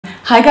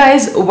Hi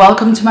guys,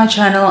 welcome to my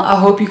channel. I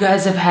hope you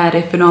guys have had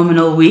a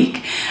phenomenal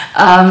week.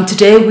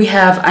 Today we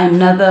have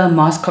another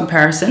mask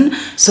comparison.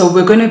 So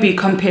we're going to be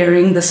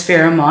comparing the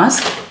Sphera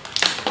mask,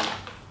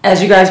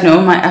 as you guys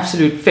know, my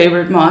absolute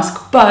favorite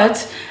mask,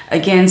 but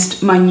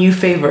against my new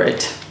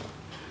favorite,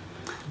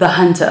 the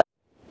Hunter.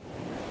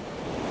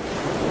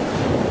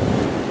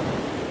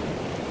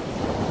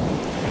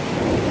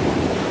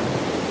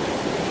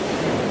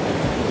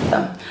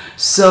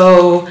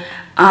 So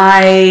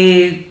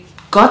I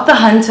got the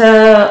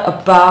Hunter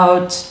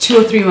about 2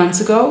 or 3 months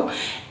ago,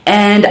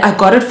 and I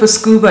got it for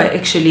scuba.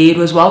 Actually, it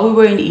was while we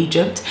were in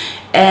Egypt,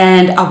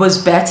 and I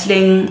was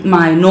battling.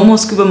 My normal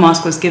scuba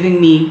mask was giving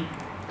me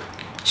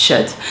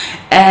shit,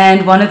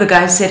 and one of the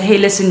guys said, hey,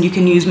 listen, you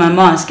can use my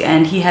mask,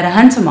 and he had a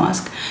Hunter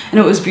mask, and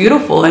it was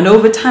beautiful. And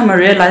over time I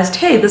realized,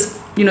 hey, this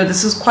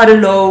is quite a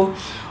low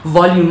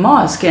volume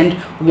mask, and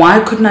why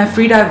couldn't I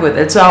freedive with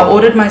it? So I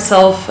ordered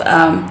myself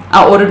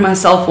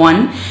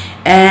one,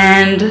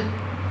 and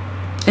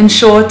in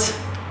short,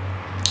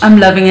 I'm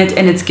loving it,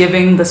 and it's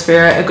giving the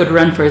Sphera a good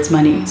run for its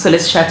money. So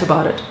let's chat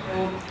about it.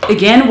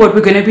 Again, what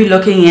we're going to be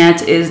looking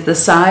at is the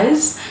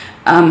size,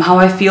 how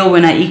I feel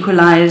when I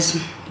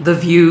equalize, the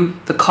view,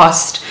 the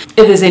cost,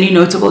 if there's any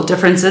notable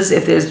differences,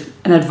 if there's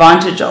an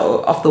advantage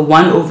of the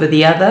one over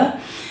the other.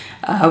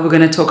 We're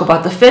going to talk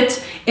about the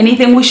fit,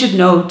 anything we should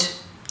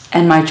note,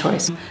 and my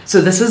choice.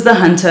 So this is the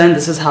Hunter, and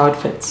this is how it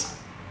fits.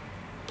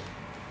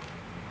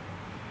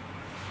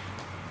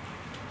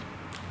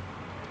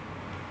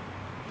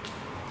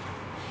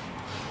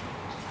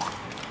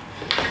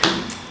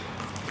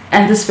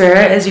 And the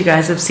Sphera, as you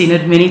guys have seen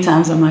it many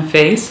times on my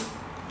face.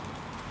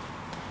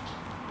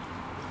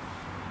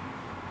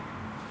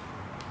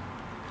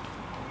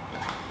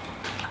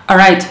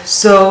 Alright,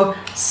 so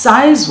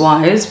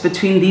size-wise,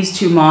 between these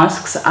two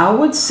masks, I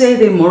would say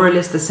they're more or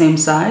less the same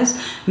size.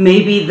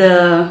 Maybe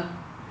the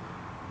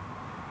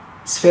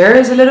Sphera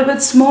is a little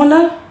bit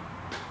smaller.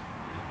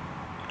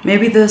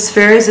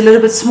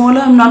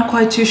 I'm not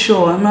quite too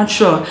sure. I'm not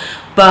sure.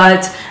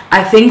 But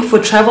I think for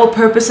travel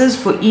purposes,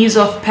 for ease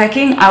of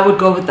packing, I would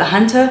go with the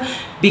Hunter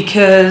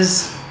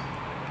because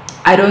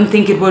I don't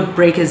think it would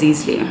break as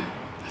easily.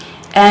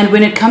 And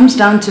when it comes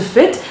down to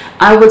fit,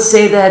 I would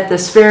say that the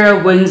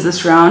Sphera wins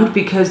this round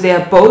because they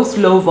are both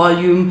low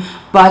volume,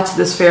 but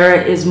the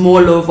Sphera is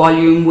more low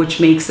volume, which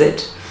makes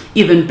it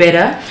even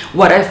better.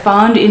 What I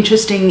found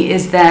interesting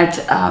is that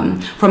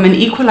from an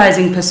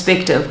equalizing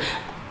perspective,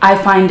 I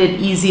find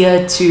it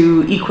easier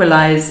to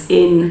equalize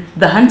in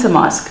the Hunter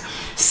mask.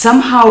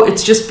 Somehow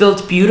it's just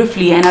built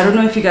beautifully, and I don't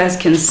know if you guys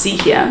can see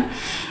here,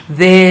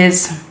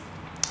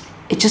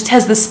 it just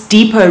has this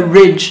deeper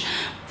ridge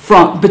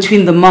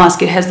between the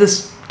mask. It has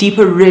this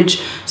deeper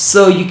ridge,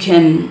 so you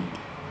can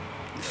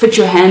fit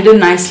your hand in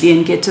nicely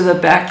and get to the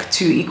back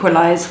to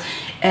equalize,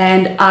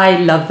 and I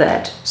love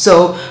that.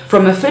 So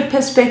from a fit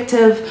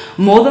perspective,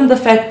 more than the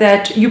fact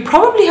that you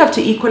probably have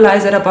to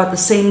equalize at about the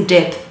same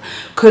depth,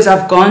 because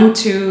I've gone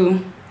to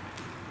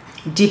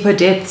deeper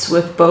depths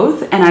with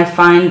both, and I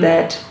find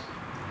that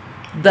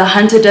the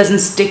Hunter doesn't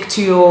stick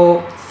to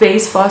your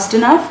face fast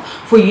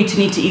enough for you to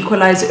need to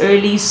equalize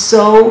early.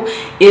 So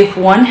if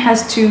one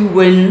has to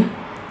win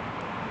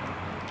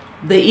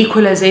the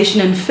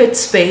equalization and fit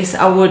space,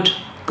 I would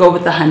go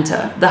with the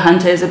Hunter. The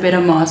Hunter is a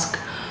better mask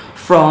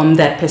from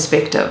that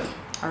perspective.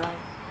 All right.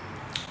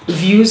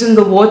 Views in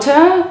the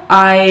water,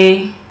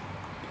 I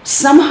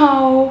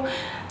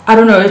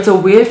don't know, it's a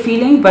weird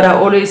feeling, but I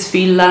always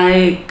feel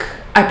like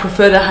I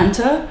prefer the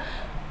Hunter.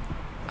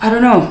 I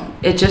don't know,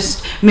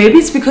 maybe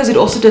it's because it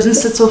also doesn't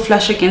sit so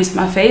flush against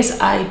my face.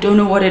 I don't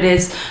know what it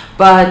is,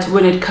 but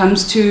when it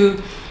comes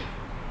to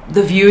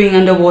the viewing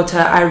underwater,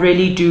 I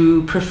really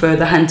do prefer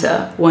the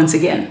Hunter once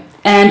again.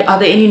 And are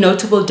there any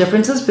notable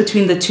differences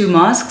between the two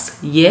masks?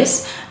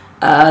 Yes,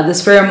 the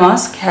Sphera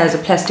mask has a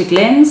plastic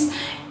lens,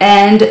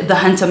 and the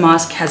Hunter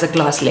mask has a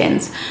glass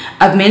lens.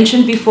 I've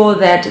mentioned before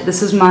that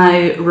this is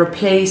I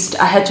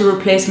had to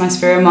replace my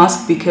Sphera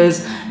mask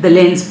because the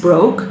lens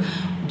broke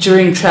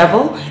during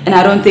travel, and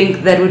I don't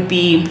think that would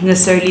be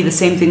necessarily the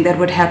same thing that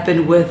would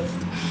happen with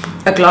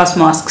a glass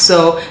mask.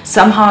 So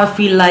somehow I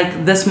feel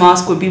like this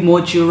mask would be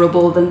more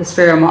durable than the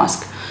Sphera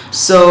mask.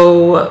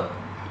 So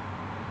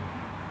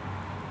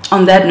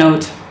on that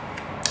note,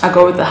 I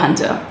go with the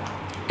Hunter.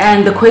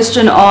 And the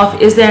question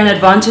of, is there an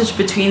advantage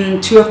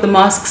between two of the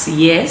masks?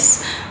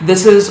 Yes.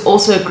 This is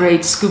also a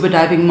great scuba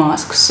diving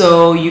mask,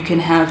 so you can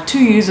have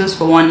 2 users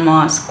for one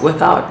mask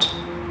without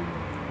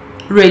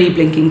really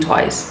blinking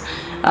twice.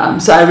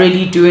 So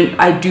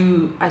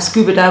I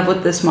scuba dive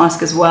with this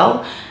mask as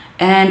well,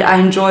 and I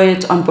enjoy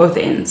it on both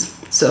ends.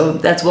 So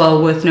that's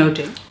well worth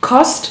noting.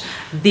 Cost,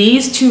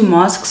 these two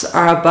masks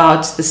are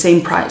about the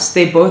same price.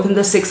 They're both in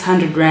the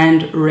 600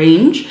 Rand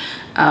range.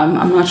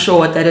 I'm not sure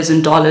what that is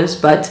in dollars,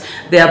 but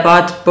they're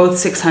about both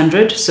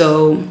 600.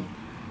 So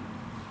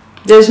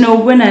there's no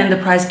winner in the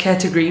price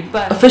category.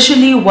 But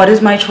officially, what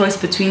is my choice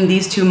between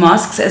these two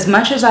masks? As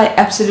much as I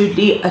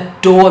absolutely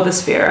adore the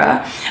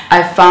Sphera,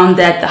 I found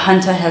that the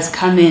Hunter has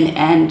come in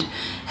and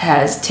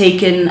has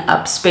taken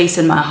up space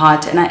in my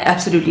heart, and I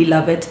absolutely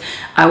love it.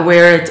 I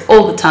wear it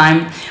all the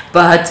time,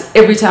 but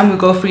every time we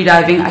go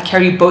freediving, I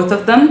carry both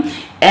of them,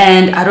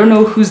 and I don't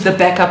know who's the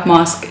backup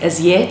mask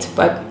as yet,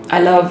 but I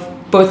love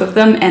both of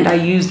them and I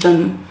use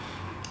them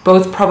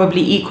both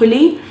probably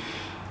equally.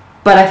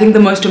 But I think the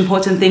most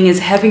important thing is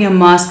having a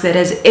mask that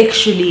has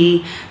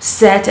actually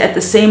sat at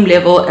the same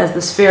level as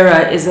the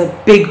Sphera is a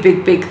big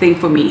thing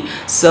for me.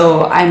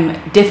 So I'm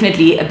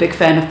definitely a big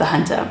fan of the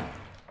Hunter.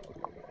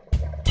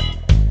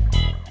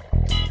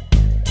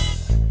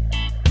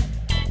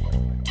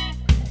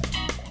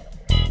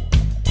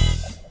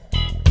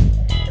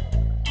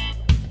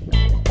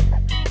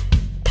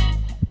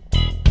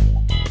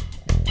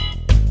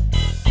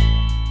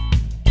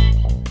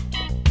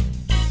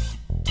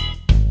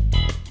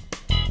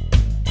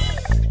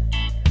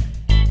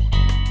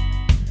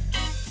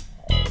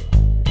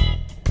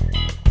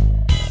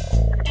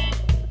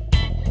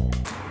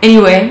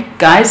 Anyway,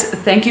 guys,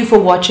 thank you for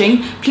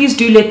watching. Please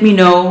do let me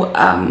know,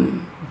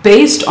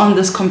 based on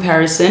this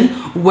comparison,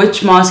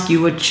 which mask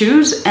you would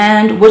choose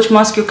and which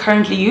mask you're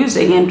currently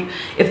using, and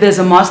if there's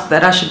a mask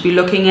that I should be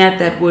looking at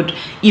that would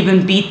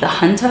even beat the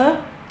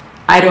Hunter.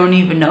 I don't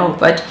even know,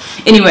 but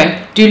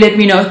anyway, do let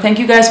me know. Thank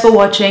you guys for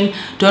watching.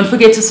 Don't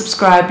forget to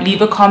subscribe,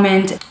 leave a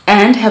comment,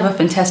 and have a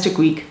fantastic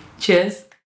week. Cheers.